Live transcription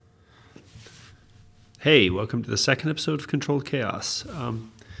Hey, welcome to the second episode of Controlled Chaos.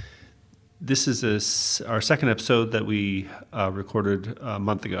 This is our second episode that we recorded a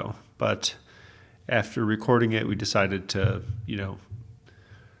month ago, but after recording it, we decided to,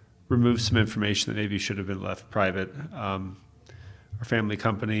 remove some information that maybe should have been left private. Our family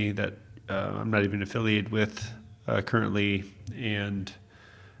company that I'm not even affiliated with currently, and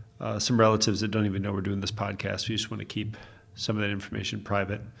some relatives that don't even know we're doing this podcast. We just want to keep some of that information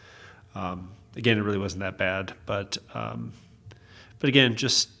private. Again, it really wasn't that bad, but again,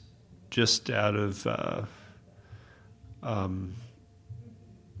 just out of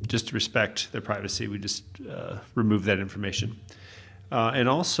just to respect their privacy, we just removed that information. And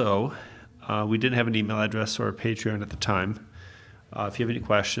also, we didn't have an email address or a Patreon at the time. If you have any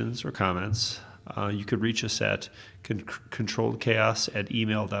questions or comments, you could reach us at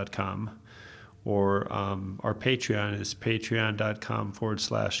controlledchaos@email.com. Or our Patreon is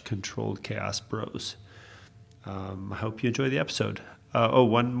patreon.com/controlledchaosbros. I hope you enjoy the episode.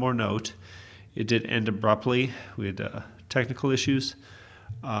 One more note. It did end abruptly. We had technical issues.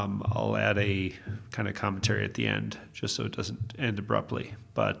 I'll add a kind of commentary at the end just so it doesn't end abruptly.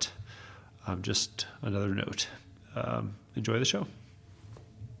 But just another note. Enjoy the show.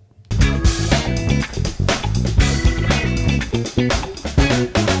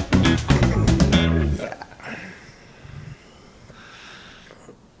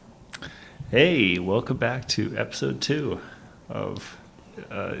 Hey, welcome back to episode 2 of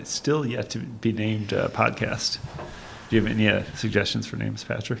still yet to be named podcast. Do you have any suggestions for names,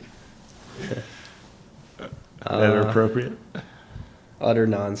 Patrick? That are appropriate? Utter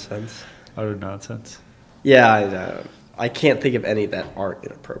nonsense. Utter nonsense? Yeah, I can't think of any that aren't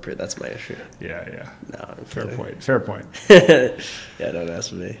inappropriate. That's my issue. Yeah. No, Fair point. Yeah, don't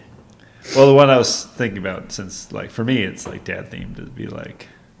ask me. Well, the one I was thinking about, since, for me, it's, dad themed, it'd be,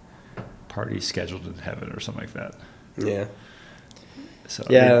 party scheduled in heaven or something like that. Yeah. So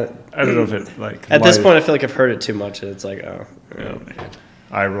yeah. I don't know if it at this point I feel like I've heard it too much and it's oh man.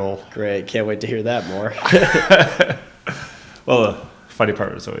 Eye roll. Great, can't wait to hear that more. Well, the funny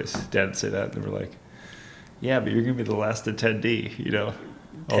part was always Dad would say that and they were like, yeah, but you're gonna be the last attendee,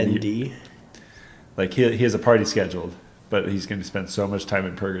 10D? He has a party scheduled, but he's going to spend so much time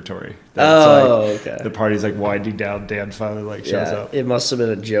in purgatory. Okay. The party's winding down. Dan finally shows up. It must have been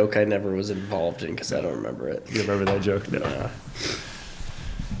a joke I never was involved in because I don't remember it. You remember that joke? No.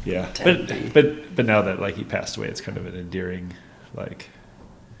 Yeah. Tendy. But now that he passed away, it's kind of an endearing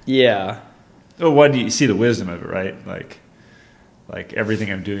Yeah. Oh, one, you see the wisdom of it, right? Like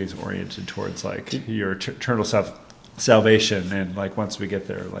everything I'm doing is oriented towards your eternal salvation, and once we get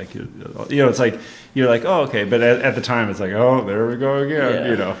there, it's you're oh, okay, but at the time it's oh, there we go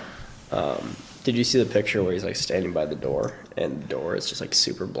again. Yeah. Did you see the picture where he's standing by the door and the door is just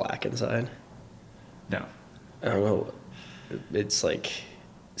super black inside? No. I don't know. It's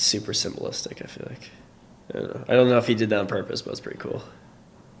super symbolistic, I feel like. I don't know if he did that on purpose, but it's pretty cool.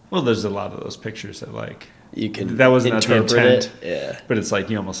 Well, there's a lot of those pictures that you can that wasn't the intent. Yeah. But it's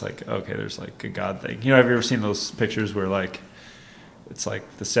you almost okay, there's a God thing. Have you ever seen those pictures where it's the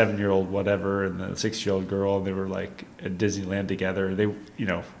 7-year-old whatever and the 6-year-old girl, and they were at Disneyland together. They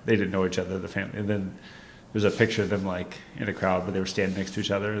they didn't know each other, the family, and then there's a picture of them in a crowd where they were standing next to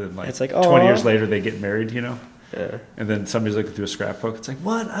each other. And then it's 20 years later they get married. Yeah. And then somebody's looking through a scrapbook. It's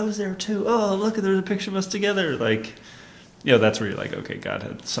what? I was there too. Oh, look, there's a picture of us together. That's where you're okay, God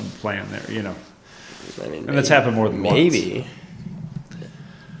had some plan there. And that's happened more than once. Maybe.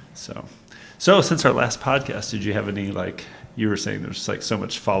 So since our last podcast, did you have any you were saying there's so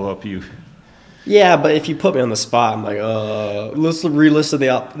much follow up you? Yeah, but if you put me on the spot, I'm let's re-listen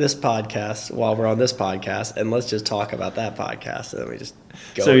this podcast while we're on this podcast, and let's just talk about that podcast, and then we just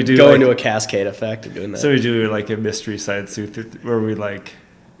go into a cascade effect of doing that. So we do a mystery science where we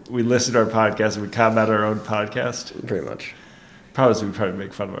we listen to our podcast and we comment our own podcast. Pretty much. Probably we'd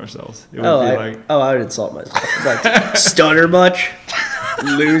make fun of ourselves. It would I would insult myself. Stutter much,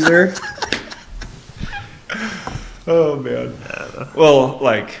 loser. Oh man. Well,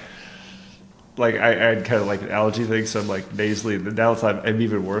 I had kind of an allergy thing, so I'm nasally. And now I'm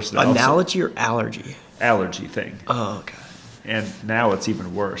even worse now. Analogy or allergy? Allergy thing. Oh, okay. And now it's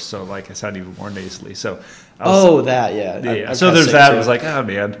even worse. So I sound even more nasally. So. That yeah. Yeah. So there's that. I was oh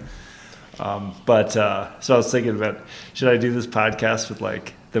man. So I was thinking about, should I do this podcast with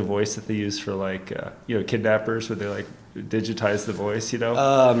the voice that they use for kidnappers, where they digitize the voice,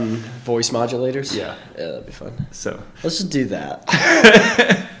 voice modulators? Yeah, that'd be fun. So let's just do that.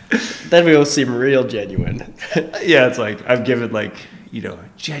 Then we will seem real genuine. Yeah, it's I've given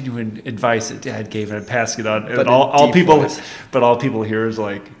genuine advice that Dad gave, and I'm passing it on, and all people hear is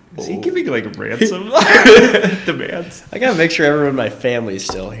Is he giving like ransom demands? I gotta make sure everyone in my family's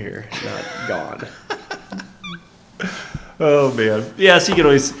still here, not gone. Oh man, yeah. So you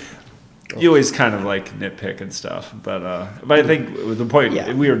always kind of like nitpick and stuff, but I think the point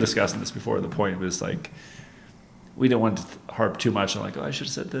we were discussing this before. The point was like we didn't want to harp too much on like, oh, I should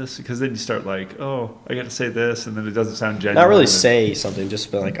have said this, because then you start like, oh, I got to say this, and then it doesn't sound genuine. Not really say something,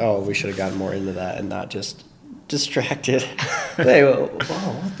 just be like, oh, we should have gotten more into that, and not just distracted. Hey, wow,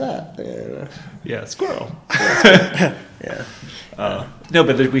 what's that? Yeah, squirrel. Yeah. No,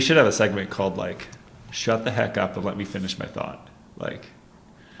 but we should have a segment called like, shut the heck up and let me finish my thought. Like,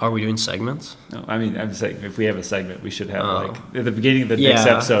 are we doing segments? No, I mean, I'm saying if we have a segment, we should have like at the beginning of the next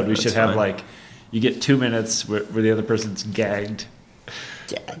episode, we should have like, you get 2 minutes where the other person's gagged.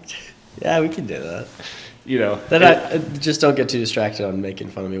 Gagged. Yeah, we can do that. You know, then I just don't get too distracted on making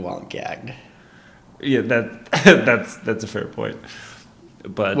fun of me while I'm gagged. Yeah, that's a fair point.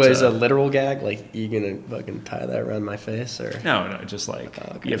 But what is a literal gag? Like, you gonna fucking tie that around my face, or no, just like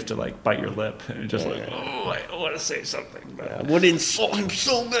you have to like bite your lip and just like, oh, I want to say something, but I would insult him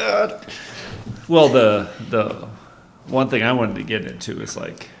so bad. Well, the one thing I wanted to get into is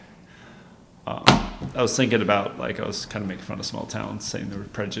like, I was thinking about like, I was kind of making fun of small towns, saying they were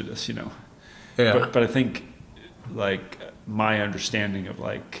prejudiced, you know. Yeah. But I think like my understanding of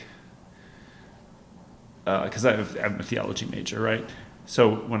like, because I'm a theology major, right?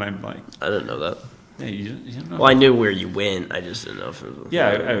 So when I'm like, I didn't know that. Yeah, you don't know. Well, I knew where you went. I just didn't know if it was. Yeah,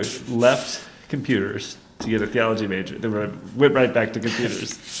 I left computers to get a theology major. Then I went right back to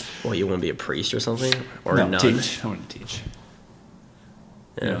computers. Well, you want to be a priest or something, or no, a nun? Teach. I want to teach.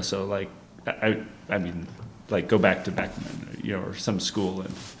 Yeah. You know, so like I mean, like go back to Beckman, you know, or some school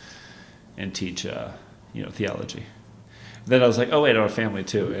and teach theology. Then I was like, oh wait, I have a family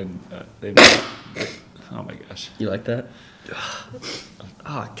too, and they. Oh my gosh. You like that?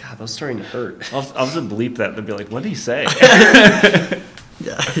 Oh God, that was starting to hurt. I'll have to bleep that and be like, what did he say?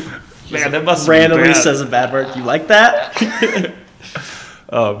 Yeah. Man, that must randomly says a bad word. You like that?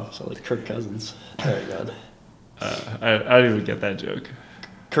 So like Kirk Cousins. Very good. I don't even get that joke.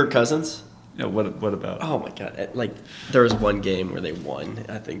 Kirk Cousins? No, what about? Oh my God! Like there was one game where they won.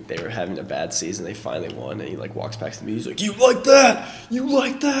 I think they were having a bad season. They finally won, and he like walks back to the music. He's like, "You like that? You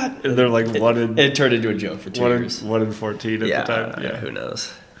like that?" And they're like it turned into a joke for 2 years. 1 in 14 at the time. Yeah, who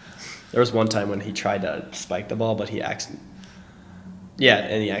knows? There was one time when he tried to spike the ball, but he actually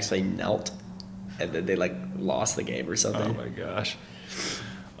knelt, and then they like lost the game or something. Oh my gosh!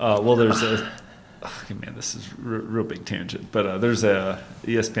 Well, there's a. Oh, man, this is real big tangent, but there's a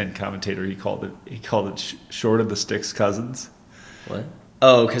ESPN commentator. He called it short of the sticks Cousins. What?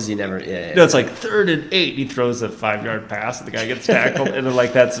 Oh, because he never. Yeah. No, it's like 3rd and 8. He throws a 5-yard pass, and the guy gets tackled, and then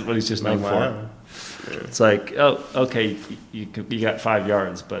like that's what he's just known for. It's like, oh, okay, you got 5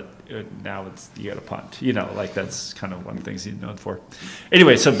 yards, but now you got a punt. You know, like that's kind of one of the things he's known for.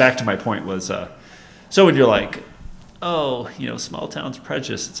 Anyway, so back to my point was, so when you're like, oh, you know, small towns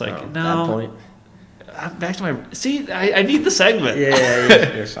prejudice, it's like no. That point. Back to my. See, I need the segment.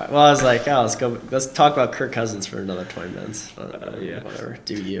 Yeah, you're fine. Well, I was like, oh, let's talk about Kirk Cousins for another 20 minutes. But, yeah, whatever.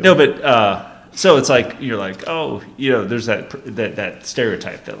 Do you? No, but so it's like you're like, oh, you know, there's that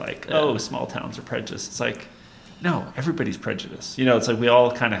stereotype that like, oh, small towns are prejudiced. It's like, no, everybody's prejudiced. You know, it's like we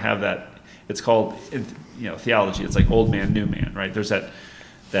all kind of have that. It's called, you know, theology. It's like old man, new man, right? There's that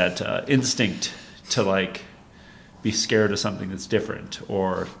instinct to like be scared of something that's different,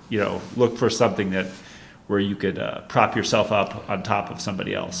 or you know, look for something where you could prop yourself up on top of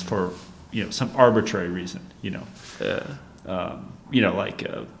somebody else for, you know, some arbitrary reason. You know, like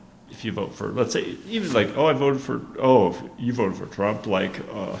if you vote for, let's say, even like, oh, you voted for Trump, like,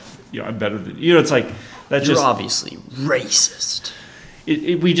 you know, I'm better than you. Know, it's like that's you're just obviously racist.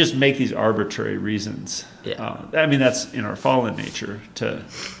 We just make these arbitrary reasons. Yeah. I mean, that's in our fallen nature to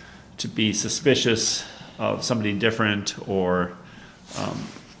be suspicious of somebody different, or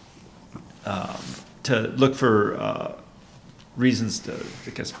to look for reasons to, I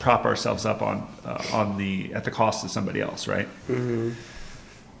guess, prop ourselves up at the cost of somebody else, right? Mm-hmm.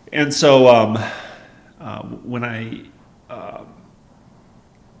 And so when I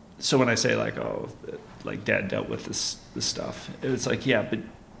say like, oh, like Dad dealt with this stuff, it's like, yeah, but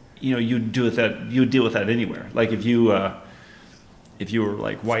you know, you deal with that anywhere. Like if you were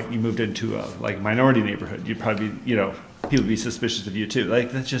like white and you moved into a like minority neighborhood, you'd probably, you know, people would be suspicious of you too.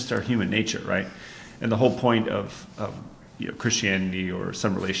 Like that's just our human nature, right? And the whole point of you know, Christianity or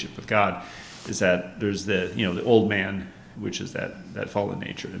some relationship with God is that there's the, you know, the old man, which is that fallen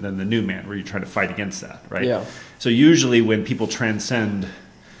nature, and then the new man where you're trying to fight against that, right? Yeah. So usually when people transcend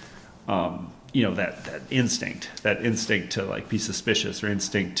you know, that instinct to like be suspicious or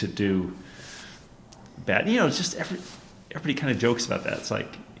instinct to do bad. You know, it's just everybody kind of jokes about that. It's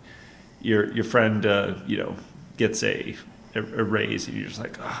like your friend, you know, gets a raise, and you're just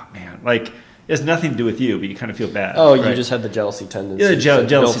like, oh man, like it has nothing to do with you, but you kind of feel bad. Oh, right? You just had the jealousy tendency. Yeah,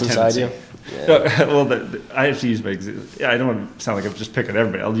 jealousy tendency. Yeah. Well, I have to use my. I don't want to sound like I'm just picking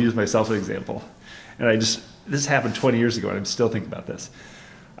everybody. I'll use myself as an example, and this happened 20 years ago, and I'm still thinking about this.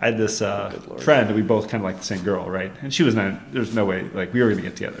 I had this friend, and we both kind of like the same girl, right? And she was not. There's no way like we were going to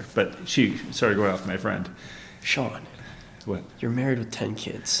get together, but she started going out with my friend. Sean, what? You're married with 10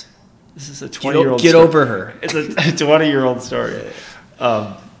 kids. This is a 20-year-old. Get over her. It's a 20-year-old story.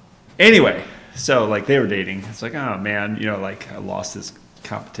 Anyway, so like they were dating. It's like, oh man, you know, like I lost this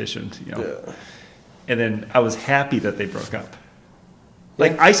competition, you know. Yeah. And then I was happy that they broke up.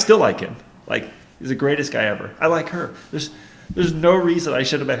 Like I still like him. Like he's the greatest guy ever. I like her. There's no reason I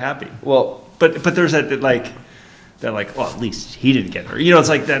should have been happy. Well, but there's that like, well, at least he didn't get her. You know, it's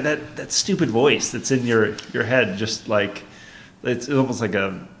like that stupid voice that's in your head, just like it's almost like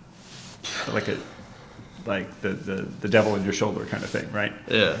the devil in your shoulder kind of thing, right?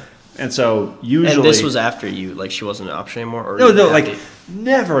 Yeah. And so usually, and this was after you, like she wasn't an option anymore, or no, like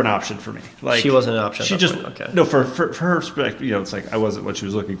never an option for me. Like she wasn't an option. She just okay. No, for her perspective, you know, it's like I wasn't what she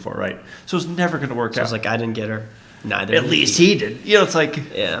was looking for, right? So it's never going to work out. It's like I didn't get her. Neither. At least he did. You know, it's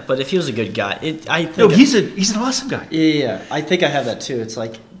like yeah. But if he was a good guy, I think no, he's an awesome guy. Yeah. I think I have that too. It's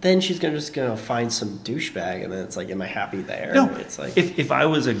like then she's just gonna find some douchebag, and then it's like, am I happy there? No, it's like if I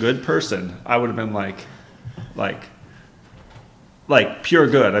was a good person, I would have been like pure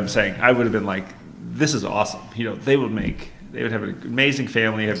good. I'm saying I would have been like, this is awesome. You know, they would have an amazing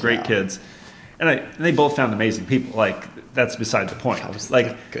family, have great kids, and they both found amazing people. Like that's beside the point. If I was like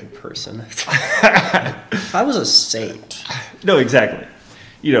a good person. If I was a saint. No, exactly.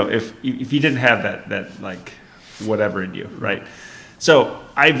 You know, if you didn't have that like whatever in you, right? So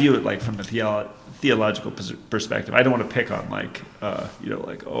I view it like from a theological perspective. I don't want to pick on like you know,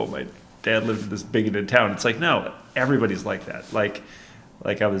 like, oh, my dad lived in this bigoted town. It's like, no, everybody's like that. Like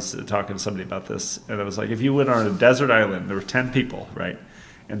I was talking to somebody about this, and I was like, if you went on a desert island, there were 10 people, right,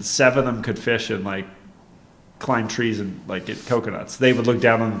 and 7 of them could fish and like climb trees and like get coconuts, they would look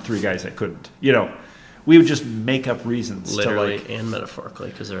down on the 3 guys that couldn't. You know, we would just make up reasons, literally to like, and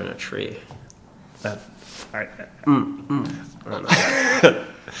metaphorically, because they're in a tree. That's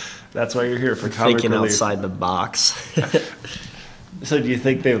why you're here for thinking outside the box. So do you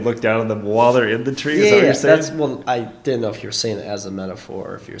think they would look down on them while they're in the tree? Is yeah, that what you're saying? well, I didn't know if you were saying it as a metaphor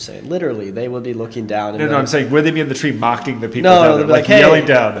or if you're saying literally they would be looking down. No, I'm saying would they be in the tree mocking the people down there, like hey, yelling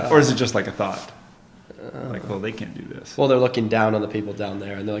down, or is it just like a thought? Like, well, they can't do this. Well, they're looking down on the people down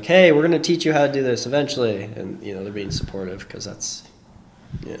there, and they're like, hey, we're going to teach you how to do this eventually. And, you know, they're being supportive because that's,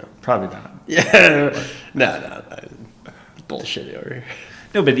 you know. Probably not. Yeah. No. Bullshit over here.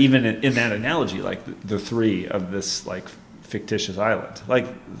 No, but even in that analogy, like the 3 of this, like, fictitious island, like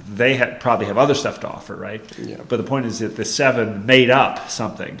they probably have other stuff to offer, right? Yeah. But the point is that the 7 made up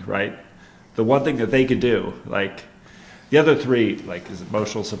something, right? The one thing that they could do, like the other 3, like is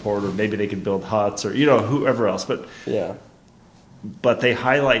emotional support, or maybe they could build huts, or you know, whoever else. But yeah. But they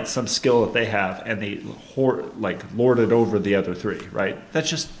highlight some skill that they have, and they lord it over the other 3, right? That's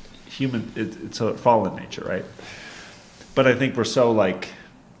just human. It's a fallen nature, right? But I think we're so like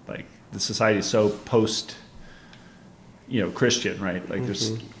the society is so post. You know, Christian, right? Like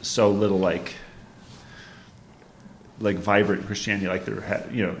there's so little like vibrant Christianity like there had,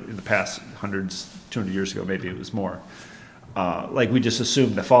 you know, in the past 200 years ago, maybe it was more. Like we just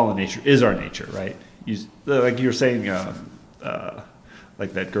assume the fallen nature is our nature, right? Like you were saying,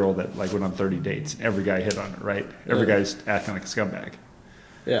 like that girl that like went on 30 dates and every guy hit on her, right? Every guy's acting like a scumbag.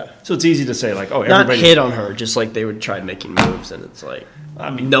 Yeah. So it's easy to say like, oh, everybody not hit on her, just like they would try making moves, and it's like, I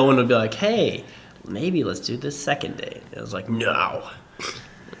mean, no one would be like, hey, maybe let's do this second date. It was like, no.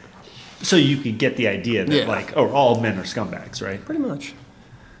 So you could get the idea that like, oh, all men are scumbags, right? Pretty much.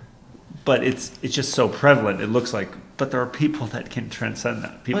 But it's just so prevalent. It looks like, but there are people that can transcend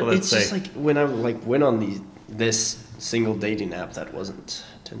that. People that say, it's just like when I went on this single dating app that wasn't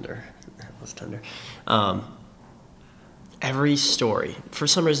Tinder. It was Tinder. Every story, for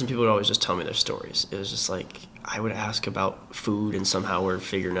some reason, people would always just tell me their stories. It was just like, I would ask about food, and somehow we're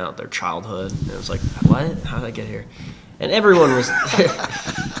figuring out their childhood. And it was like, what? How did I get here? And everyone was,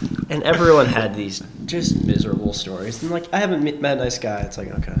 and everyone had these just miserable stories. And like, I haven't met a nice guy. It's like,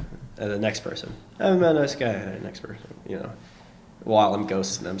 okay. And the next person, I haven't met a nice guy. Next person, you know. While I'm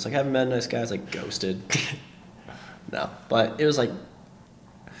ghosting them, it's like, I haven't met a nice guy. It's like ghosted. No, but it was like,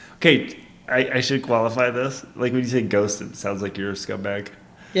 okay. I should qualify this. Like when you say ghosted, it sounds like you're a scumbag.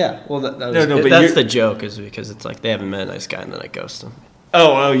 Yeah, well, that's the joke, is because it's like they haven't met a nice guy and then I ghost them.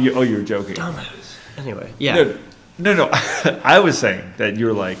 You were joking. Dumbass. Anyway, yeah. No. I was saying that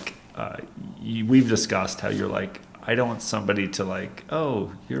you're like, we've discussed how you're like, I don't want somebody to like,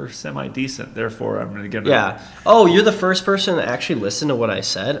 oh, you're semi-decent, therefore I'm going to get Oh, you're the first person to actually listen to what I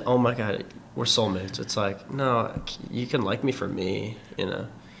said? Oh my God, we're soulmates. It's like, no, you can like me for me,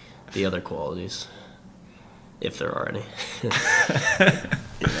 the other qualities, if there are any.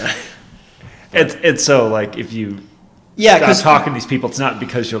 It's so like if you stop talking to these people, it's not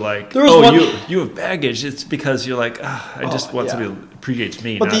because you're like, you have baggage. It's because you're like, I just want somebody to appreciate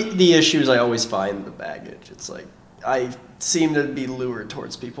me. But the issue is I always find the baggage. It's like I seem to be lured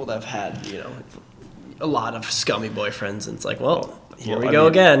towards people that have had, a lot of scummy boyfriends, and it's like, here we go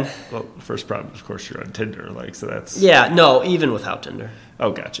again. Well, the first problem, of course, you're on Tinder, like, so that's... Yeah, no, even without Tinder.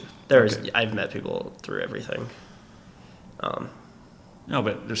 Oh, gotcha. I've met people through everything. No,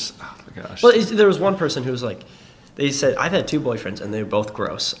 but there's... Oh, my gosh. Well, there was one person who was like... They said, I've had 2 boyfriends, and they were both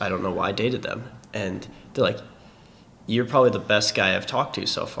gross. I don't know why I dated them. And they're like, you're probably the best guy I've talked to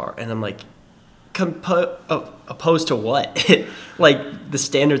so far. And I'm like, opposed to what? Like, the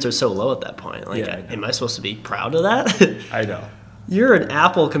standards are so low at that point. Like, am I supposed to be proud of that? I know. You're an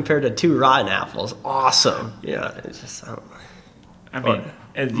apple compared to 2 rotten apples. Awesome. Yeah, it's just...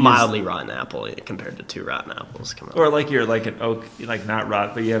 mildly rotten apple compared to 2 rotten apples. Come on. Or like you're like an oak, like not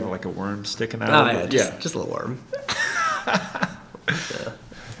rotten, but you have like a worm sticking out. Just a little worm.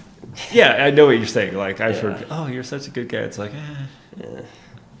 Yeah, I know what you're saying. Like I've heard, you're such a good guy. It's like,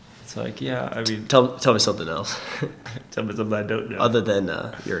 It's like, I mean, tell me something else. Tell me something I don't know. Other than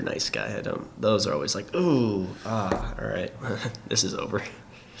you're a nice guy. Those are always like, ooh, all right, this is over.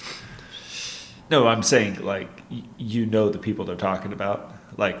 No, I'm saying like the people they're talking about,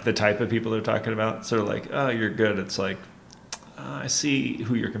 like the type of people they're talking about. Sort of like, oh, you're good. It's like, I see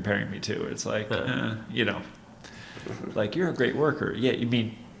who you're comparing me to. It's like, like you're a great worker. Yeah, you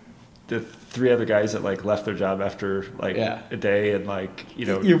mean the 3 other guys that like left their job after like a day and like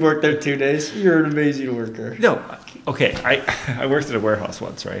you worked there 2 days. You're an amazing worker. No, okay. I worked at a warehouse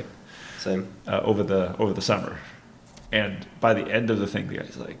once, right? Same. Over the summer, and by the end of the thing, the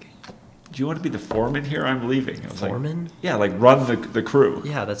guy's like, do you want to be the foreman here? I'm leaving. I was foreman? Like, yeah, like run the crew.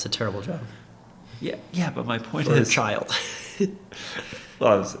 Yeah, that's a terrible job. Yeah, but my point For is... a child.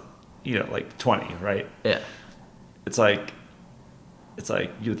 Well, I was, like 20, right? Yeah. It's like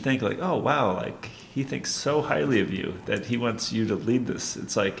you would think like, oh, wow, like he thinks so highly of you that he wants you to lead this.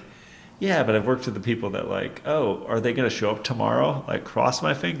 It's like, yeah, but I've worked with the people that like, oh, are they going to show up tomorrow? Like, cross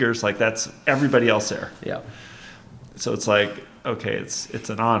my fingers. Like, that's everybody else there. Yeah. So it's like... okay, it's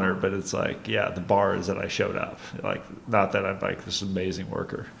an honor, but it's like, the bar is that I showed up. Like, not that I'm like this amazing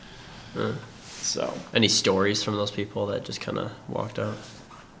worker. So, any stories from those people that just kind of walked out?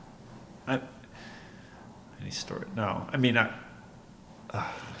 Any story? No, I mean,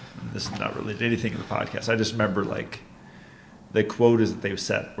 this is not related to anything in the podcast. I just remember like the quotas that they've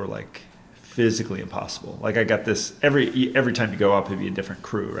set were like physically impossible. Like I got this every time you go up, it'd be a different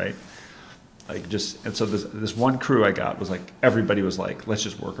crew, right? Like and so this one crew I got was like everybody was like, let's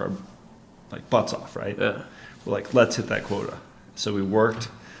just work our like butts off, right? Yeah. We're like, let's hit that quota. So we worked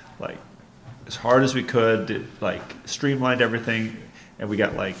like as hard as we could, like streamlined everything, and we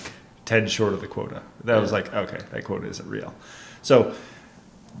got like 10 short of the quota. That was like, okay, that quota isn't real. So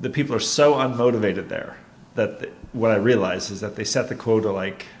the people are so unmotivated there that what I realized is that they set the quota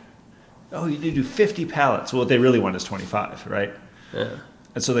like, oh, you need to do 50 pallets. Well, what they really want is 25, right? Yeah.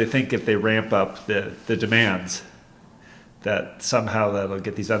 And so they think if they ramp up the demands, that somehow that'll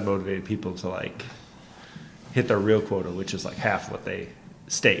get these unmotivated people to like hit their real quota, which is like half what they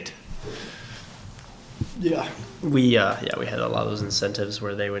state. Yeah. We had a lot of those incentives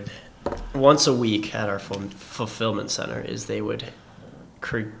where they would once a week at our fulfillment center is they would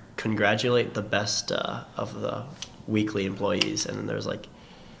congratulate the best of the weekly employees, and then there's like,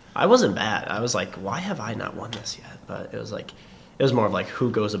 I wasn't bad. I was like, why have I not won this yet? But it was more of like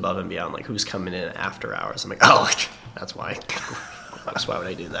who goes above and beyond, like who's coming in after hours. I'm like, oh, that's why. Gross. Why would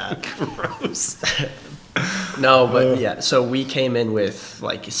I do that? Gross. No, but so we came in with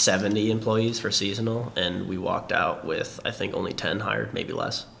like 70 employees for seasonal, and we walked out with I think only 10 hired, maybe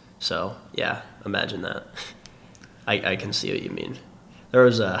less. So yeah, imagine that. I can see what you mean. There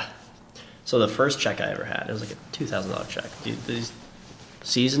was so the first check I ever had, it was like a $2,000 check. These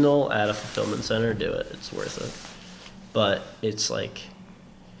seasonal at a fulfillment center, do it. It's worth it. But it's like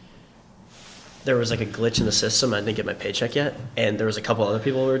there was like a glitch in the system. I didn't get my paycheck yet, and there was a couple other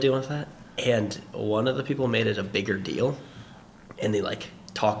people who were dealing with that. And one of the people made it a bigger deal, and they like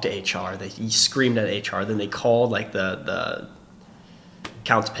talked to HR. He screamed at HR. Then they called like the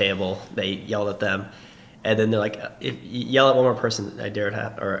accounts payable. They yelled at them, and then they're like, if you yell at one more person, I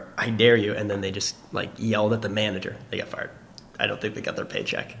dare you, and then they just like yelled at the manager. They got fired. I don't think they got their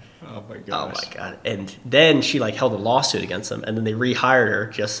paycheck. Oh my gosh. Oh my god! And then she like held a lawsuit against them, and then they rehired her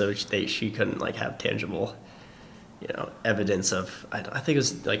just so she couldn't like have tangible, evidence of. I think it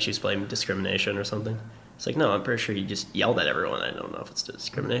was like she's blaming discrimination or something. It's like, no, I'm pretty sure you just yelled at everyone. I don't know if it's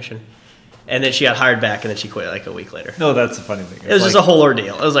discrimination. And then she got hired back, and then she quit like a week later. No, that's a funny thing. It was just a whole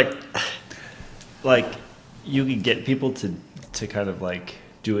ordeal. It was like you can get people to kind of like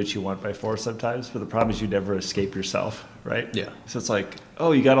do what you want by force sometimes, but the problem is you never escape yourself, right? Yeah. So it's like,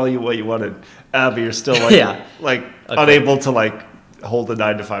 oh, you got what you wanted, but you're still like unable to like hold a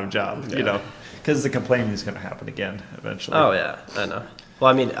 9-to-5 job, because the complaining is going to happen again eventually. Oh yeah, I know. Well,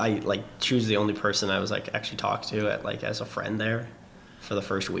 I mean, she was the only person I was like actually talked to as a friend there for the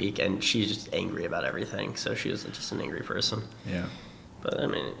first week, and she's just angry about everything. So she was just an angry person. Yeah. But I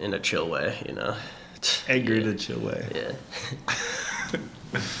mean, in a chill way, Angry in a chill way. Yeah.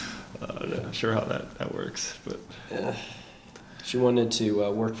 I'm not sure how that works, but yeah. She wanted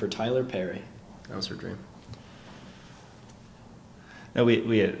to work for Tyler Perry. That was her dream. No,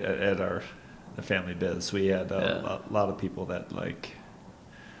 we had, at the family biz, we had a lot of people that like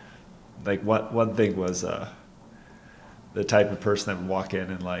one thing was the type of person that would walk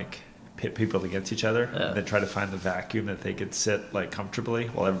in and like pit people against each other and then try to find the vacuum that they could sit like comfortably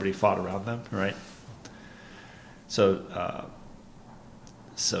while everybody fought around them, right?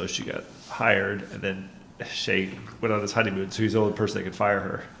 So she got hired, and then Shay went on his honeymoon, so he's the only person that could fire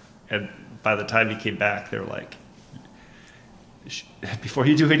her. And by the time he came back, they were like, before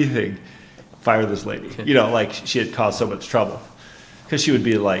you do anything, fire this lady. Like she had caused so much trouble. Because she would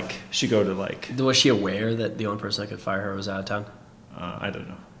be like, she'd go to like... Was she aware that the only person that could fire her was out of town? I don't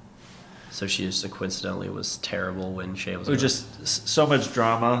know. So she just coincidentally was terrible when Shay was... It was just so much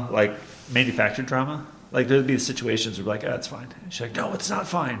drama, like manufactured drama. Like there'd be situations where like, it's fine. And she's like, no, it's not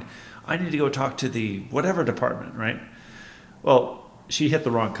fine. I need to go talk to the whatever department, right? Well, she hit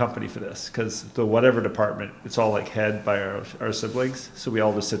the wrong company for this, because the whatever department, it's all like head by our siblings. So we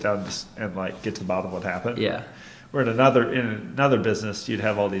all just sit down and like get to the bottom of what happened. Yeah. Where in another business, you'd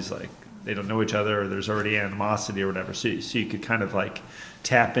have all these like, they don't know each other, or there's already animosity or whatever. So you could kind of like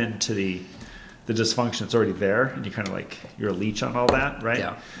tap into the dysfunction that's already there, and you kind of like, you're a leech on all that, right?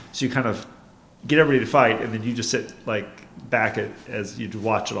 Yeah. So you kind of get everybody to fight, and then you just sit like back as you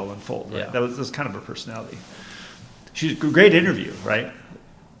watch it all unfold. Right? Yeah. That was kind of her personality. She's a great interview, right?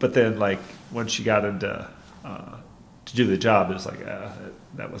 But then like when she got into to do the job, it was like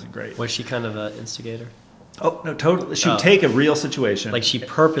that wasn't great. Was she kind of an instigator? Oh no, totally. She would take a real situation. Like she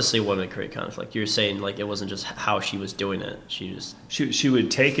purposely wanted to create conflict. You're saying like it wasn't just how she was doing it. She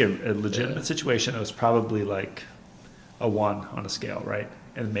would take a legitimate situation that was probably like a 1 on a scale, right,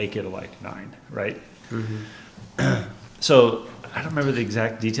 and make it a like 9, right? Mm-hmm. So I don't remember the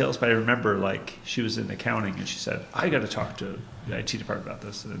exact details, but I remember like she was in accounting and she said, "I got to talk to the IT department about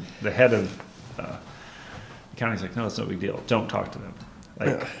this." And the head of accounting's like, "No, it's no big deal. Don't talk to them."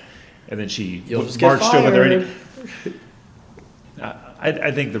 Like. And then she marched over there.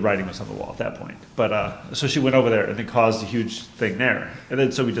 I think the writing was on the wall at that point. But so she went over there and then caused a huge thing there. And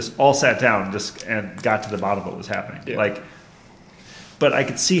then so we just all sat down and got to the bottom of what was happening. Yeah. Like, but I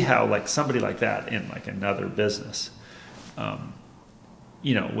could see how like somebody like that in like another business,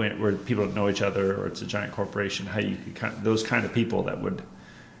 where people don't know each other or it's a giant corporation, how you could those kind of people that would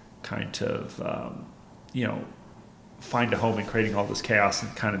kind of find a home in creating all this chaos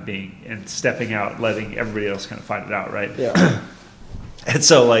and kind of and stepping out, letting everybody else kind of fight it out, right? Yeah. And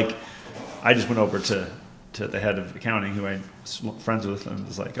so, like, I just went over to the head of accounting, who I was friends with, and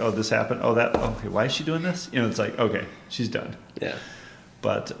was like, "Oh, this happened. Oh, that. Okay, why is she doing this?" It's like, okay, she's done. Yeah.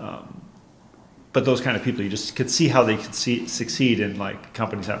 But those kind of people, you just could see how they could succeed in like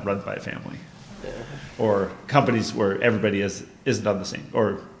companies not run by a family, or companies where everybody isn't on the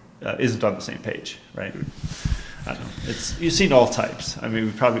same page, right? I don't know. You've seen all types. I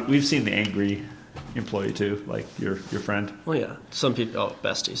mean, we've seen the angry employee too, like your friend. Well, yeah. Some people,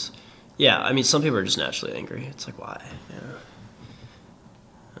 besties. Yeah, I mean, some people are just naturally angry. It's like, why? Yeah.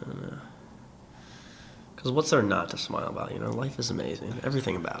 I don't know. Because what's there not to smile about? Life is amazing.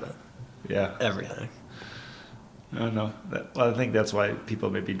 Everything about it. Yeah. Everything. I don't know. I think that's why people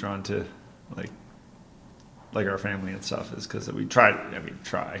may be drawn to like our family and stuff, is because we try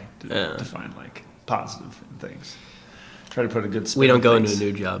to find like positive in things. Try to put a good spin. We don't go into a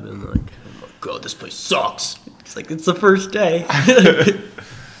new job and like, God, this place sucks. It's like, it's the first day.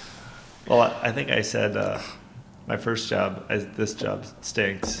 Well, I think I said my first job, this job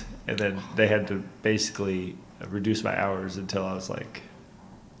stinks, and then they had to basically reduce my hours until I was like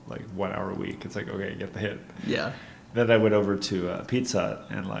like 1 hour a week. It's like, okay, get the hit. Yeah. Then I went over to Pizza Hut,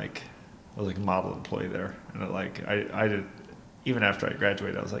 and like I was like a model employee there, and I did, even after I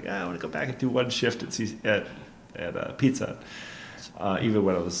graduated, I was like, I want to go back and do one shift at Pizza Hut, even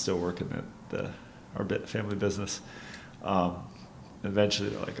when I was still working at our family business. Eventually,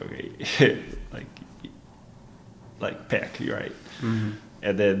 they're like, okay, like pick, you're right. Mm-hmm.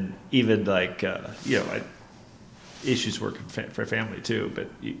 And then even like issues working for family too, but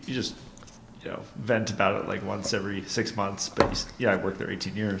you just vent about it like once every 6 months. But I worked there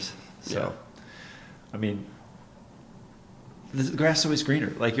 18 years, so yeah. I mean, the grass is always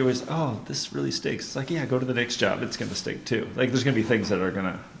greener. Like you always, this really stinks. It's like, yeah, go to the next job. It's going to stink too. Like there's going to be things that are going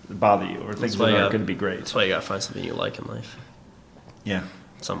to bother you, or things that aren't going to be great. That's why you got to find something you like in life. Yeah,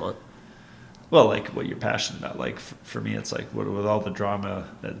 somewhat. Well, like what you're passionate about. Like for me, it's like with all the drama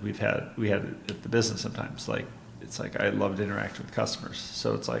that we had at the business sometimes. Like it's like I loved interacting with customers.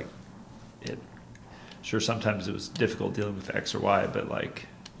 So it's like sometimes it was difficult dealing with X or Y, but like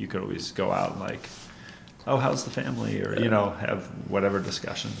you could always go out and like, oh, how's the family, or have whatever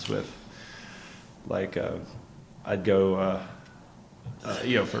discussions with. Like I'd go.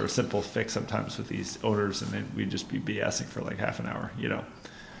 For a simple fix sometimes with these owners, and then we'd just be BSing for like half an hour,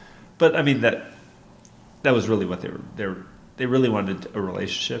 But I mean that was really what they really wanted a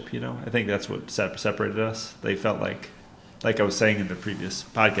relationship, I think that's what separated us. They felt like I was saying in the previous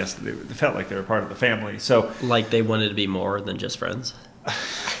podcast, they felt like they were part of the family. So like they wanted to be more than just friends.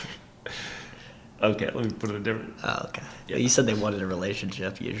 Okay, let me put it in different. Oh, okay. Yeah. You said they wanted a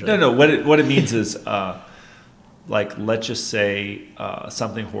relationship usually. No. What it means is. Like, let's just say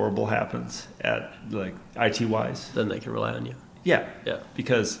something horrible happens at, like, IT-wise. Then they can rely on you. Yeah. Yeah.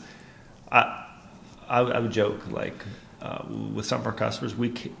 Because I would joke, like, with some of our customers,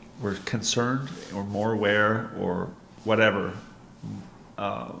 we're concerned or more aware or whatever,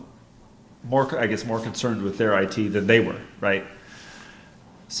 more concerned with their IT than they were, right?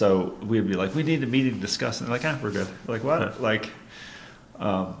 So we'd be like, we need a meeting to discuss. And they're like, we're good. We're like, what? Huh. Like,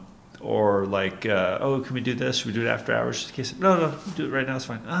 or like, can we do this? Should we do it after hours? Just in case. No, do it right now. It's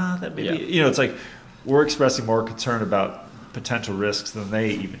fine. That may be. It's like we're expressing more concern about potential risks than they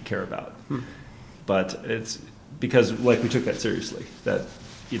even care about. But it's because like we took that seriously. That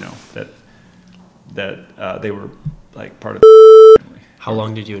that they were like part of the family. How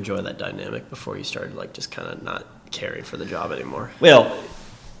long did you enjoy that dynamic before you started like just kind of not caring for the job anymore? Well.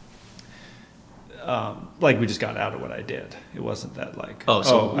 Like we just got out of what I did. It wasn't that like.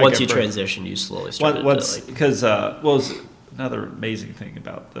 Once you transitioned, you slowly started. Because another amazing thing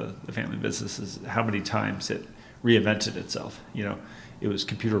about the family business is how many times it reinvented itself. It was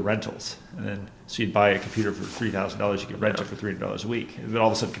computer rentals, and then so you'd buy a computer for $3,000, you could rent it for $300 a week, and then all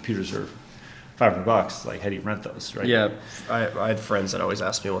of a sudden computers are $500. Like, how do you rent those? Right? Yeah, I had friends that always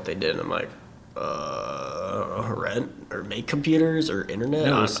asked me what they did, and I'm like. Rent or make computers or internet?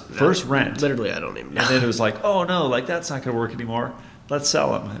 No, it was first rent. Literally, I don't even know. And then it was like, oh no, like that's not going to work anymore. Let's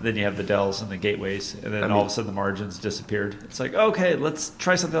sell them. And then you have the Dells and the Gateways, and then all of a sudden the margins disappeared. It's like, okay, let's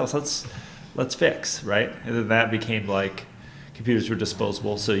try something else. Let's fix, right? And then that became like computers were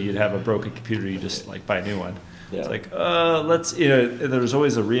disposable, so you'd have a broken computer, you just like buy a new one. Yeah. It's like, there was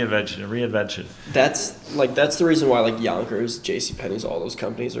always a reinvention. That's the reason why like Yonkers, JCPenney's, all those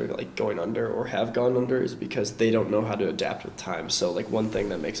companies are like going under or have gone under is because they don't know how to adapt with time. So like one thing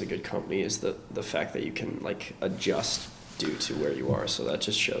that makes a good company is the fact that you can like adjust due to where you are. So that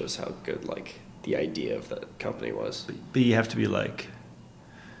just shows how good like the idea of the company was. But you have to be like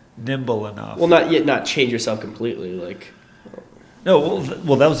nimble enough. Well, not change yourself completely, like. No,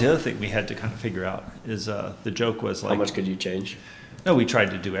 well, that was the other thing we had to kind of figure out is the joke was like... How much could you change? No, we tried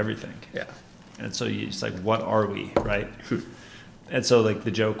to do everything. Yeah. And so it's like, what are we, right? And so like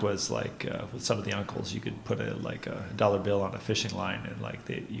the joke was like with some of the uncles, you could put a dollar bill on a fishing line and like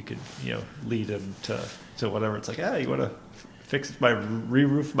you could, lead them to whatever. It's like, you want to fix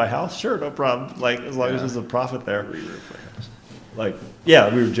re-roof my house? Sure, no problem. Like as long as there's a profit there. Re-roof my house. Like,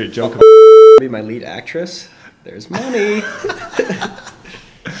 yeah, we were joking. Be my lead actress. There's money.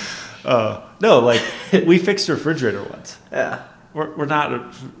 No, like we fixed a refrigerator once. Yeah, we're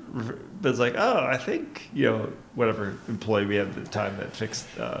not. But it's like, I think whatever employee we had at the time that fixed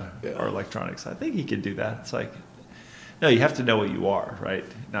our electronics. I think he could do that. It's like, no, you have to know what you are, right?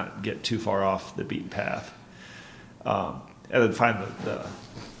 Not get too far off the beaten path. And then find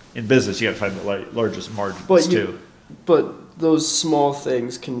in business you got to find the largest margins too. But those small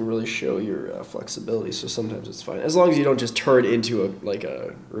things can really show your flexibility. So sometimes it's fine as long as you don't just turn into a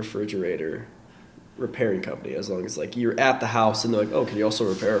refrigerator repairing company. As long as like you're at the house and they're like, oh, can you also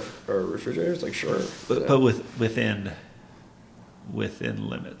repair a refrigerator? It's like sure. But within within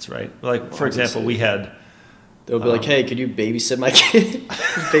limits, right? Like, for example, we had... They'll be like, hey, could you babysit my kid?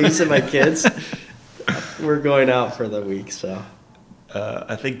 Babysit my kids? We're going out for the week, so...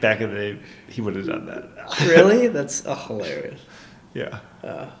 I think back in the day, he would have done that. Really? That's hilarious. Yeah.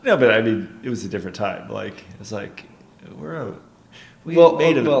 No, but I mean, it was a different time. Like, it's like,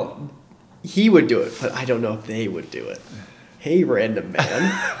 he would do it, but I don't know if they would do it. Hey, random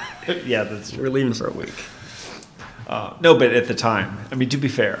man. Yeah, that's true. We're leaving for a week. No, but at the time, I mean, to be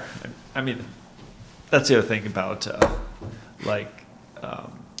fair, I mean, that's the other thing about,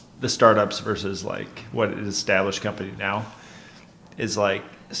 the startups versus, like, what an established company now is, like,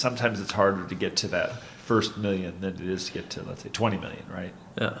 sometimes it's harder to get to that first million than it is to get to, let's say, 20 million, right?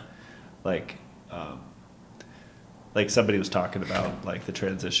 Yeah. Like somebody was talking about, like, the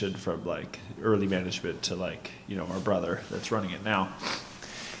transition from, like, early management to, like, our brother that's running it now.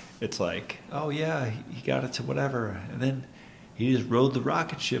 It's like, oh yeah, he got it to whatever, and then he just rode the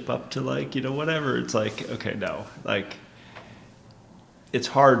rocket ship up to, like, whatever. It's like, okay, no, like, it's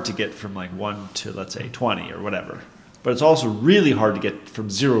hard to get from, like, 1 to, let's say, 20 or whatever, but it's also really hard to get from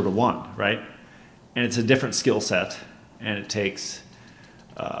 0 to 1, right? And it's a different skill set, and it takes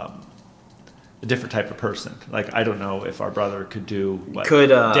a different type of person. Like, I don't know if our brother could do what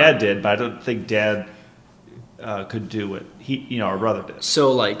Dad did, but I don't think Dad could do what our brother did.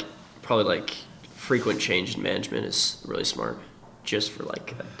 So, like, probably, like, frequent change in management is really smart, just for,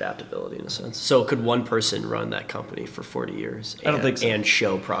 like, adaptability in a sense. So could one person run that company for 40 years I don't think so. And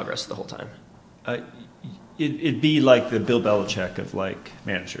show progress the whole time? It'd be like the Bill Belichick of, like,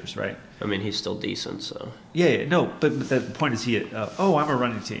 managers, right? I mean, he's still decent, so. Yeah, no, but the point is I'm a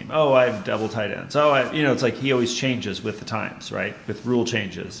running team. Oh, I have double tight ends. Oh, it's like he always changes with the times, right? With rule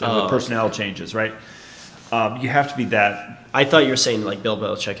changes, and with personnel changes, right? You have to be that. I thought you were saying, like, Bill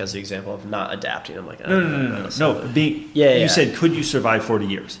Belichick as the example of not adapting. I'm like, no. Yeah. You said, could you survive 40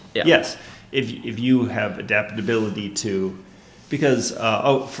 years? Yeah. Yes, if you have adaptability to, because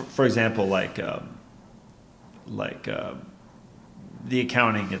for example, like the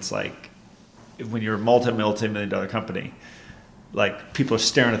accounting, it's like when you're a multi-million-dollar company, like, people are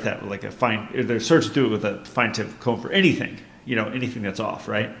staring at that with, like, they're searching through it with a fine-tooth comb for anything, anything that's off,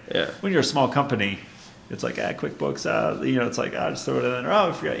 right? Yeah. When you're a small company, it's like, QuickBooks, it's like, just throw it in there. Oh,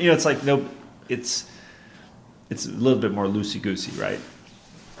 I forgot. It's like, no, it's a little bit more loosey-goosey, right?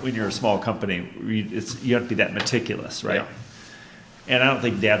 When you're a small company, you have to be that meticulous, right? Yeah. And I don't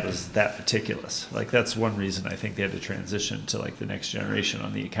think Dad was that meticulous. Like, that's one reason I think they had to transition to, like, the next generation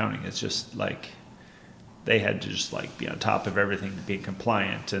on the accounting. It's just, like, they had to just, like, be on top of everything, be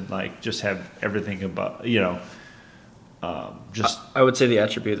compliant, and, like, just have everything about, just. I would say the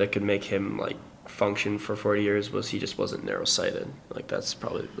attribute that could make him, like, function for 40 years was he just wasn't narrow-sighted. Like, that's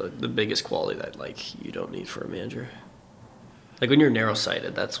probably the biggest quality that, like, you don't need for a manager. Like, when you're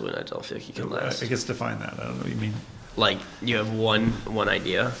narrow-sighted, that's when I don't feel like you can last. I guess define that. I don't know what you mean. Like, you have one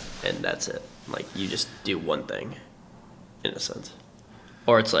idea, and that's it. Like, you just do one thing, in a sense.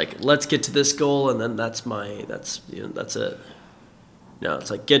 Or it's like, let's get to this goal, and then that's it. No, it's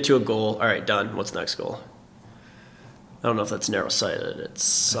like, get to a goal. All right, done. What's the next goal? I don't know if that's narrow-sighted. It's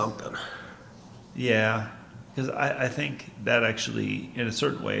something. Yeah, because I think that actually, in a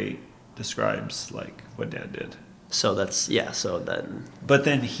certain way, describes, like, what Dad did. So so then. But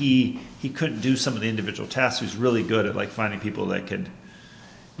then he couldn't do some of the individual tasks. He was really good at, like, finding people that could,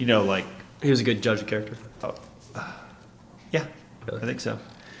 like. He was a good judge of character. Yeah, really? I think so.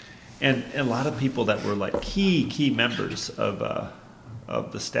 And a lot of people that were, like, key members of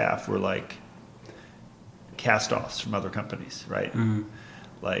the staff were, like, cast-offs from other companies, right? Mm-hmm.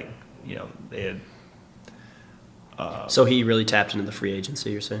 Like, they had. So he really tapped into the free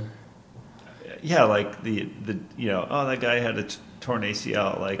agency, you're saying? Yeah, like the that guy had a torn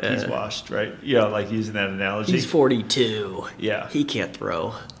ACL, like, he's washed, right? Like, using that analogy. He's 42. Yeah, he can't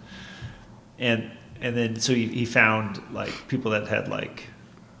throw. And then so he found, like, people that had, like,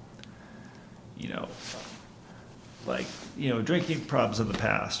 drinking problems in the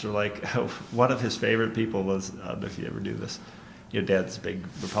past, or, like, one of his favorite people was, I don't know if you ever do this. Dad's a big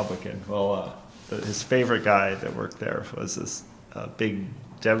Republican. Well, his favorite guy that worked there was this big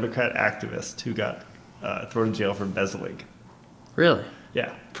Democrat activist who got thrown in jail for embezzling. Really?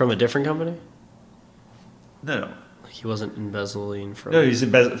 Yeah. From a different company? No. He wasn't embezzling from. No, he's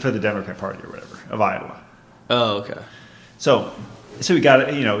embezzling for the Democrat Party or whatever of Iowa. Oh, okay. So he got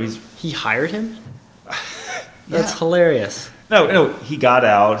it. He hired him. That's Yeah. hilarious. No, he got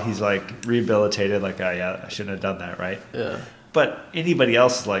out. He's, like, rehabilitated. Like, I shouldn't have done that, right? Yeah. But anybody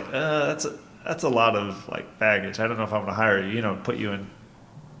else is like, that's a lot of, like, baggage. I don't know if I'm going to hire you. Put you in.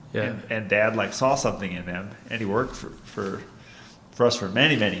 Yeah. And Dad, like, saw something in him, and he worked for for us for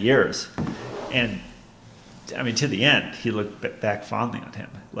many, many years. And, I mean, to the end, he looked back fondly on him.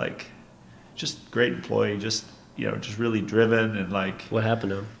 Like, just great employee, just, just really driven and like. What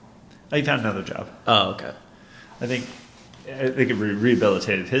happened to him? He found another job. Oh, okay. I think it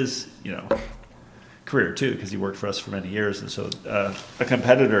rehabilitated his, career too, because he worked for us for many years. And so a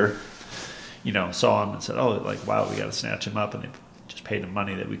competitor, saw him and said, "Oh, like, wow, we got to snatch him up," and they just paid him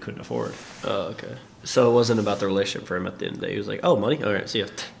money that we couldn't afford. Oh, okay. So it wasn't about the relationship for him at the end of the day. He was like, "Oh, money? All right, see ya."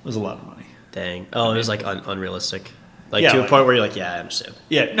 It was a lot of money. Dang. Oh, it was like unrealistic. Like to a point where you're like, "Yeah, I understand."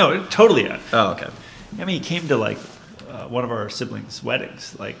 Yeah, no, totally. Oh, okay. I mean, he came to like one of our siblings'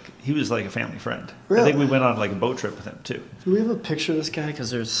 weddings. Like, he was like a family friend. Really? I think we went on like a boat trip with him too. Do we have a picture of this guy? Because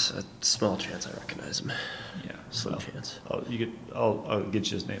there's a small chance I recognize him. Yeah, Slim chance. I'll get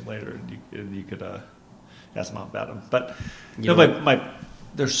you his name later, and you could ask him about him. But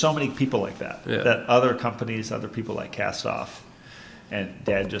there's so many people like that that other companies, other people like cast off, and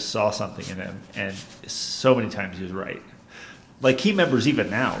Dad just saw something in him, and so many times he was right. Like key members even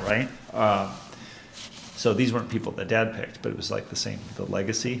now, right? So these weren't people that Dad picked, but it was like the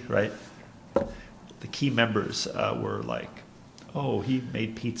legacy, right? The key members were like, oh, he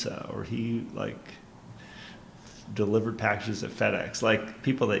made pizza, or he like delivered packages at FedEx, like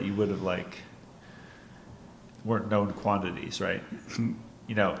people that you would have like weren't known quantities, right? And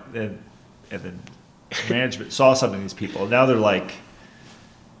then management saw some of these people. Now they're like,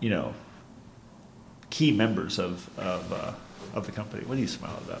 key members of the company. What are you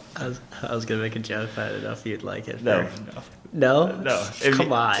smiling about? I was gonna make a joke, but I don't know if you'd like it. No.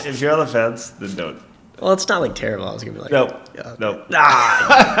 Come on. If you're on the fence, then don't. Well, it's not like terrible. I was gonna be like, no.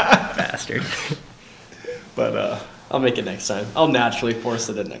 Ah, bastard. But I'll make it next time. I'll naturally force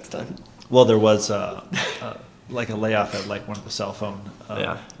it in next time. Well, there was like a layoff at like one of the cell phone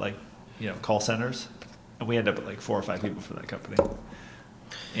call centers, and we ended up with like 4 or 5 people for that company.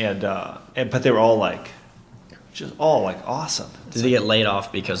 But they were all like, just all like awesome. Did they get laid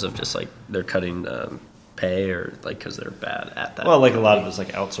off because of just like they're cutting pay, or like because they're bad at that? Well, like a lot of it was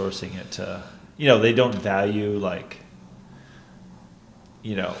like outsourcing it to, they don't value like,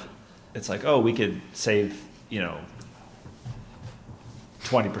 it's like, oh, we could save,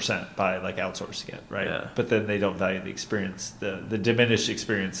 20% by like outsourcing it, right? Yeah. But then they don't value the experience, the diminished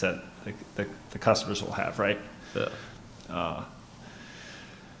experience that the customers will have, right? Yeah.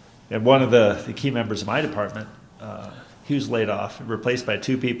 And one of the key members of my department, he was laid off, replaced by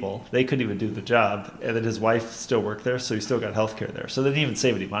 2 people. They couldn't even do the job, and then his wife still worked there, so he still got health care there. So they didn't even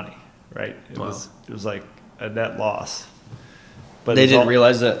save any money, right? It was like a net loss. But they didn't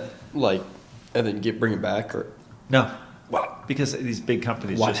realize that, like, and then bring it back, or no. Wow. Because these big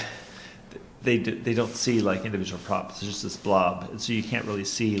companies just they don't see like individual problems. It's just this blob, and so you can't really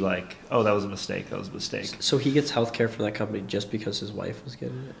see like, oh, that was a mistake. That was a mistake. So he gets health care from that company just because his wife was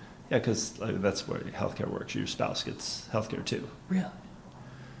getting it? Yeah, because that's where healthcare works. Your spouse gets healthcare too. Really?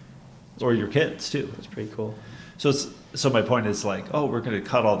 Or your kids too. That's pretty cool. So my point is like, oh, we're going to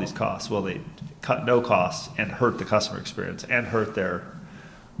cut all these costs. Well, they cut no costs and hurt the customer experience and hurt their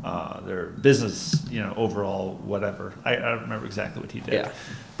business, overall, whatever. I don't remember exactly what he did. Yeah.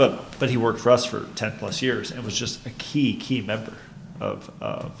 But he worked for us for 10 plus years and was just a key member of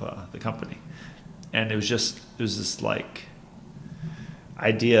the company. And it was this like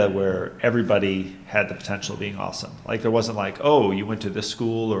idea where everybody had the potential of being awesome. Like there wasn't like, oh, you went to this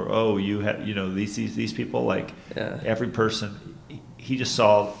school, or oh, you had, these people, like every person, he just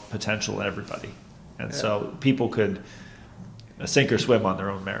saw potential in everybody. And so people could sink or swim on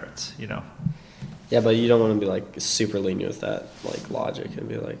their own merits, Yeah, but you don't want to be like super lenient with that like logic and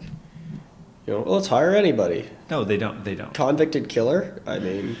be like, well, let's hire anybody. No, they don't. Convicted killer? I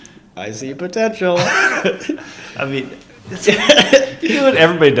mean, I see potential. I mean, what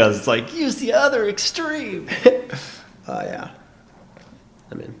everybody does. It's like, use the other extreme. Yeah.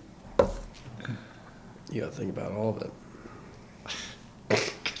 I mean, you got to think about all of it.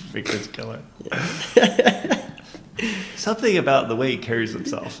 Convicted killer. Yeah. Something about the way he carries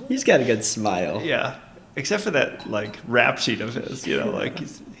himself. He's got a good smile. Yeah. Except for that, like, rap sheet of his, like,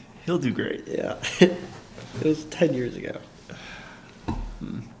 he'll do great. Yeah. It was 10 years ago.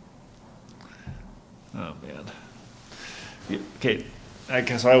 Oh, man. Okay. I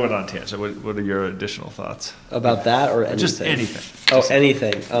guess I went on tangent. What are your additional thoughts? About that or anything? Just anything. Oh,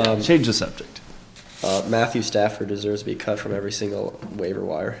 anything. Change the subject. Matthew Stafford deserves to be cut from every single waiver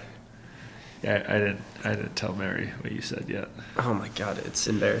wire. Yeah, I didn't tell Mary what you said yet. Oh my God, it's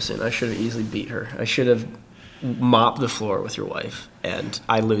embarrassing. I should have easily beat her. I should have mopped the floor with your wife, and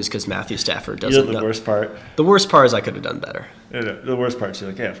I lose because Matthew Stafford doesn't. The worst part. The worst part is I could have done better. The worst part, she's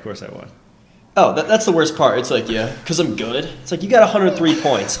like, yeah, of course I won. Oh, that's the worst part. It's like, yeah, because I'm good. It's like, you got 103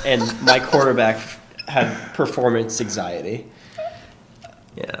 points, and my quarterback had performance anxiety.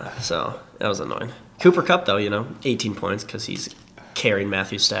 Yeah, so that was annoying. Cooper Kupp, though, 18 points because he's carrying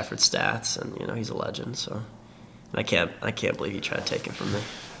Matthew Stafford's stats, and, he's a legend. So I can't believe he tried to take it from me.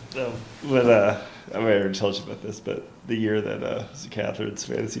 No, but I might have already told you about this, but the year that was Catherine's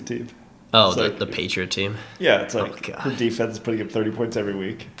fantasy team. Oh, the Patriot team? Yeah, it's like her defense is putting up 30 points every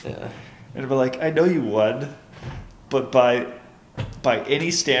week. Yeah. And we're like, I know you won, but by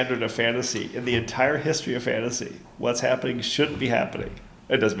any standard of fantasy, in the entire history of fantasy, what's happening shouldn't be happening.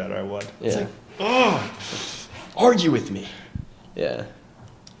 It doesn't matter, I won. Yeah. It's like, oh, argue with me. Yeah.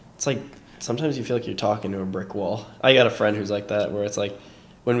 It's like, sometimes you feel like you're talking to a brick wall. I got a friend who's like that, where it's like,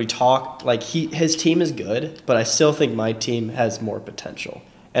 when we talk, like, his team is good, but I still think my team has more potential.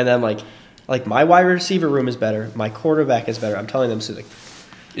 And then, like my wide receiver room is better, my quarterback is better. I'm telling them, so like,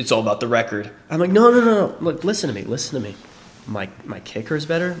 it's all about the record. I'm like, no. Look, listen to me. My kicker is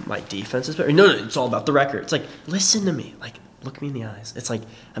better. My defense is better. No, it's all about the record. It's like, listen to me. Like, look me in the eyes. It's like,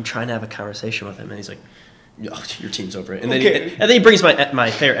 I'm trying to have a conversation with him, and he's like, oh, your team's over it. And then he brings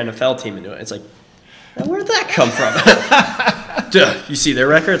my favorite NFL team into it. It's like, now where'd that come from? Duh, you see their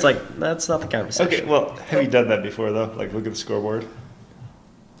record? It's like, that's not the conversation. Okay, well, have you done that before, though? Like, look at the scoreboard?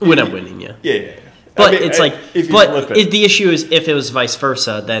 When I'm winning, yeah. Yeah. But the issue is, if it was vice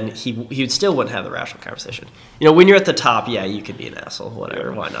versa, then he would still wouldn't have the rational conversation. When you're at the top, yeah, you could be an asshole,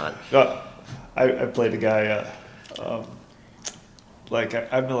 whatever. Yeah. Why not? I played a guy, I'm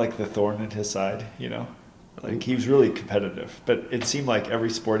like the thorn in his side, Like, he was really competitive, but it seemed like every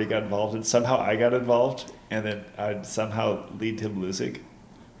sport he got involved in, somehow I got involved, and then I'd somehow lead to him losing,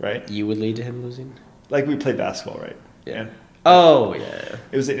 right? You would lead to him losing? Like, we played basketball, right? Yeah. Yeah.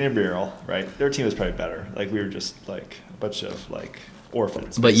 It was an intramural, right? Their team was probably better. Like, we were just, like, a bunch of, like,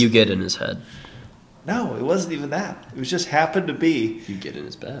 orphans. But you get in his head. No, it wasn't even that. It was just happened to be. You get in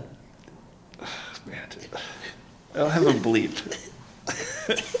his bed. Man, I don't have a bleep.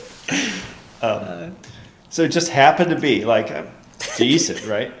 So it just happened to be, like, I'm decent,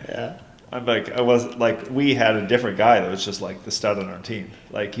 right? Yeah. I'm like, we had a different guy that was just like the stud on our team.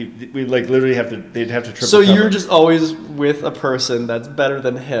 Like, we like literally they'd have to triple So cover. You're just always with a person that's better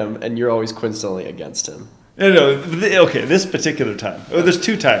than him, and you're always coincidentally against him. No, okay, this particular time. Oh, there's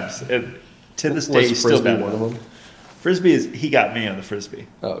two times. And to this day, he's still bad. One of them? Frisbee he got me on the Frisbee.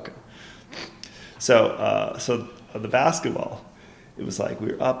 Oh, okay. So on the basketball, it was like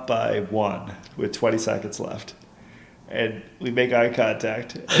we were up by 1 with 20 seconds left. And we make eye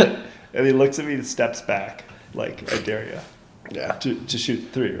contact, and he looks at me and steps back, like, I dare you. Yeah. To shoot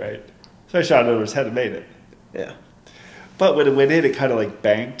 3, right? So I shot it over his head and made it. Yeah. But when it went in, it kind of, like,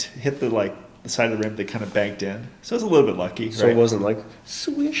 banked, hit the side of the rim, they kind of banked in. So it was a little bit lucky, so right? It wasn't like,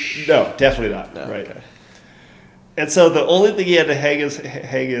 swish? No, definitely not, no, right? Okay. And so the only thing he had to hang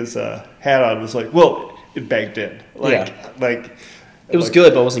his hat on was like, well, it banked in. It was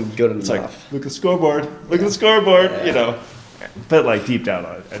good, but it wasn't good enough. It's like, look at the scoreboard. Look at the scoreboard, yeah. But, like, deep down,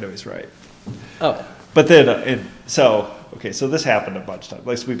 I know he's right. Oh. But then, so this happened a bunch of times.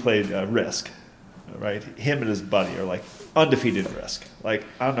 Like, so we played Risk, right? Him and his buddy are, like, undefeated in Risk. Like,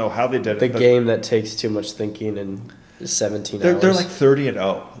 I don't know how they did it. The game that takes too much thinking and 17 hours. They're like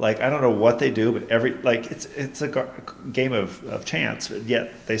 30-0. Like, I don't know what they do, but it's a game of chance, but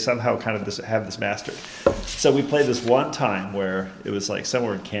yet they somehow kind of have this mastered. So we played this one time where it was like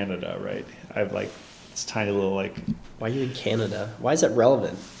somewhere in Canada, right? I have like this tiny little like. Why are you in Canada? Why is that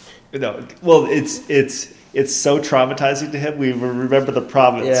relevant? No, well, it's so traumatizing to him. We remember the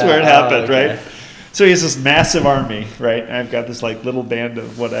province where it happened, okay. Right? So he has this massive army, right? And I've got this like little band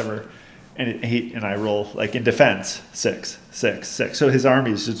of whatever. And he and I roll like in defense 6, 6, 6. So his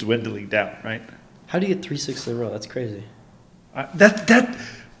army is just dwindling down, right? How do you get 3 6 in a row? That's crazy.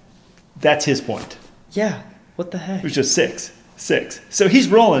 That's his point. Yeah. What the heck? It was just 6, 6. So he's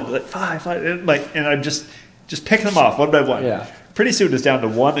rolling like 5, 5, and I'm just picking them off one by one. Yeah. Pretty soon it's down to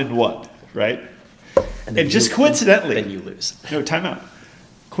 1 and 1, right? And just coincidentally, then you lose. No, time out.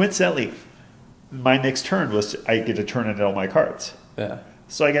 Coincidentally, my next turn was I get to turn in all my cards. Yeah.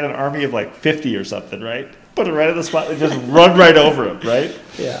 So I got an army of like 50 or something, right? Put it right in the spot and just run right over him, right?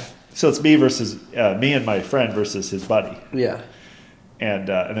 Yeah. So it's me and my friend versus his buddy. Yeah. And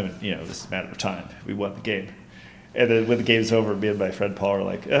then, this is a matter of time. We won the game. And then when the game's over, me and my friend Paul are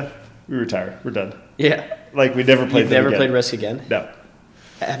like, we retire. We're done. Yeah. Like, we never played You've never played Risk again? No.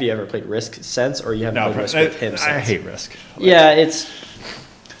 Have you ever played Risk since, or you haven't played Risk with him since? I hate Risk. Yeah, it's.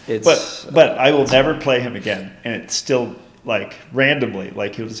 But I will never play him again. And it's still, like, randomly.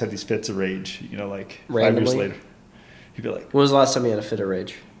 Like, he'll just have these fits of rage, like randomly? 5 years later. He'd be like. When was the last time you had a fit of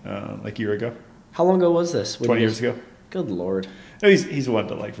rage? like a year ago. How long ago was this? 20 years ago. Good Lord. No, he's one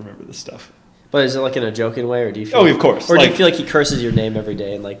to like remember this stuff. But is it like in a joking way, or do you feel? Oh, of course. Or do you feel like he curses your name every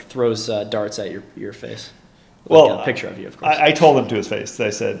day and like throws darts at your face? Like Well, a picture of you, of course. I told him to his face.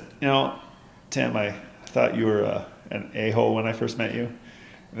 I said, Tim, I thought you were an a-hole when I first met you.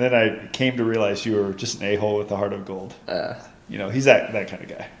 And then I came to realize you were just an a-hole with a heart of gold. He's that kind of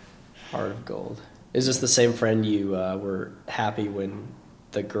guy. Heart of gold. Is this the same friend you were happy when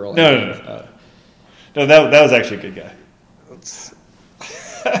the girl? No. No, that was actually a good guy.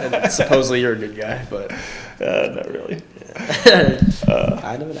 And supposedly you're a good guy, but not really. Yeah.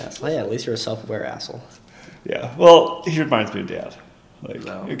 Kind of an asshole. Yeah, at least you're a self-aware asshole. Yeah. Well, he reminds me of Dad.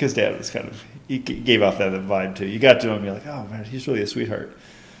 Because Dad was he gave off that vibe too. You got to know him, you're like, oh man, he's really a sweetheart.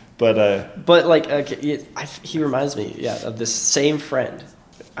 But like he reminds me, of this same friend.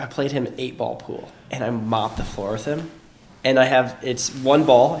 I played him 8-ball pool, and I mopped the floor with him. And it's one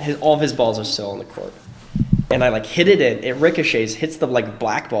ball. All of his balls are still on the court. And I like hit it in. It ricochets, hits the like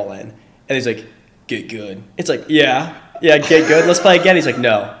black ball in, and he's like, "Get good." It's like, yeah, get good. Let's play again. He's like,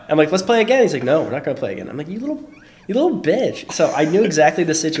 no. I'm like, let's play again. He's like, no, we're not gonna play again. I'm like, you little bitch. So I knew exactly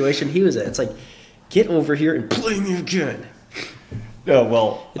the situation he was in. It's like, get over here and play me again. No,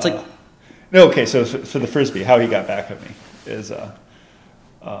 well, it's like, no. Okay, so for the frisbee, how he got back at me is,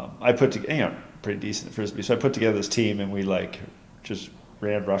 I put together, pretty decent at frisbee. So I put together this team, and we like just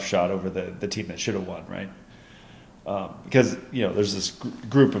ran roughshod over the team that should have won, right? Because there's this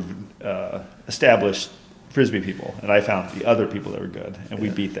group of established frisbee people, and I found the other people that were good, and we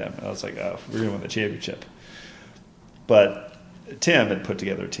beat them. And I was like, oh, we're gonna win the championship. But Tim had put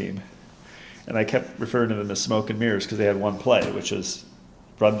together a team, and I kept referring to them as smoke and mirrors because they had one play, which was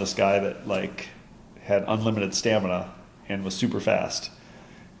run this guy that like had unlimited stamina and was super fast,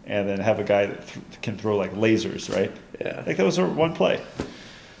 and then have a guy that can throw like lasers, right? Yeah. Like that was one play,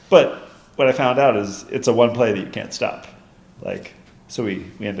 but what I found out is it's a one play that you can't stop. Like, so we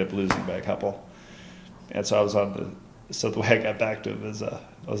ended up losing by a couple. And so the way I got back to him is I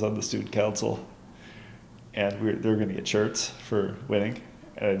was on the student council, and they were going to get shirts for winning.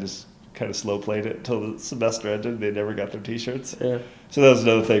 And I just kind of slow played it until the semester ended. They never got their T-shirts. Yeah. So that was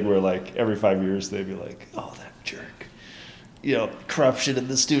another thing where like every 5 years they'd be like, oh, that jerk. Corruption in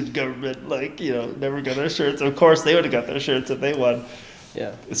the student government, never got their shirts. Of course, they would have got their shirts if they won.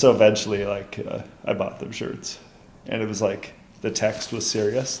 Yeah. So eventually, I bought them shirts, and it was like the text was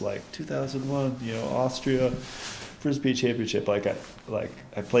serious, like 2001, Austria frisbee championship. I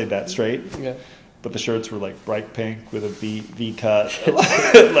played that straight. Yeah. But the shirts were like bright pink with a V cut.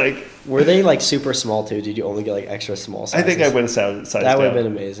 Were they like super small too? Did you only get like extra small sizes? I think I would have sized that would have been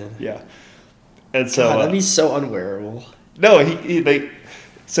amazing. Yeah. And so God, that'd be so unwearable. No,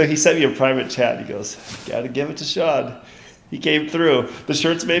 so he sent me a private chat. And he goes, "Got to give it to Sean. He came through. The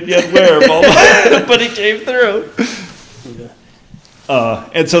shirts may be unwearable, but he came through." Yeah.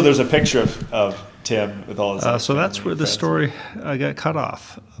 And so there's a picture of Tim with all his. So that's where the story got cut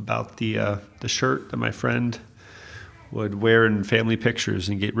off about the shirt that my friend would wear in family pictures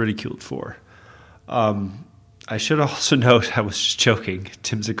and get ridiculed for. I should also note I was just joking.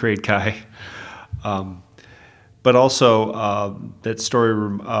 Tim's a great guy, but also that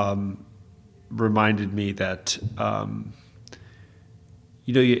story reminded me that.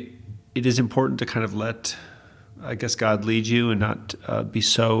 It is important to kind of let, I guess, God lead you and not be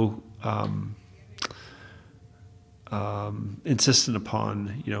so insistent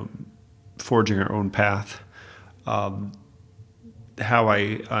upon, forging our own path. How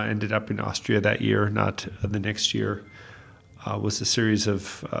I ended up in Austria that year, not the next year, was a series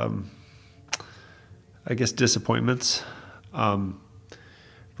of, disappointments.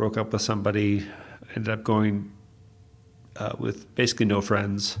 Broke up with somebody, ended up going with basically no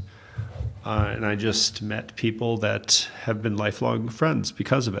friends, and I just met people that have been lifelong friends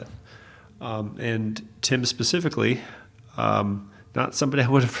because of it. And Tim specifically, not somebody I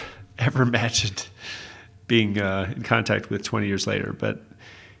would have ever imagined being in contact with 20 years later, but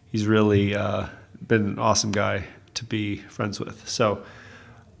he's really been an awesome guy to be friends with. So,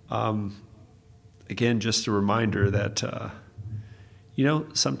 again, just a reminder that,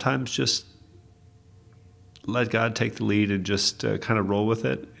 sometimes just let God take the lead and just kind of roll with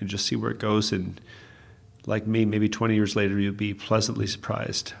it and just see where it goes. And like me, maybe 20 years later, you'll be pleasantly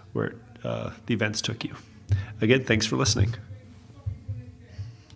surprised where the events took you. Again, thanks for listening.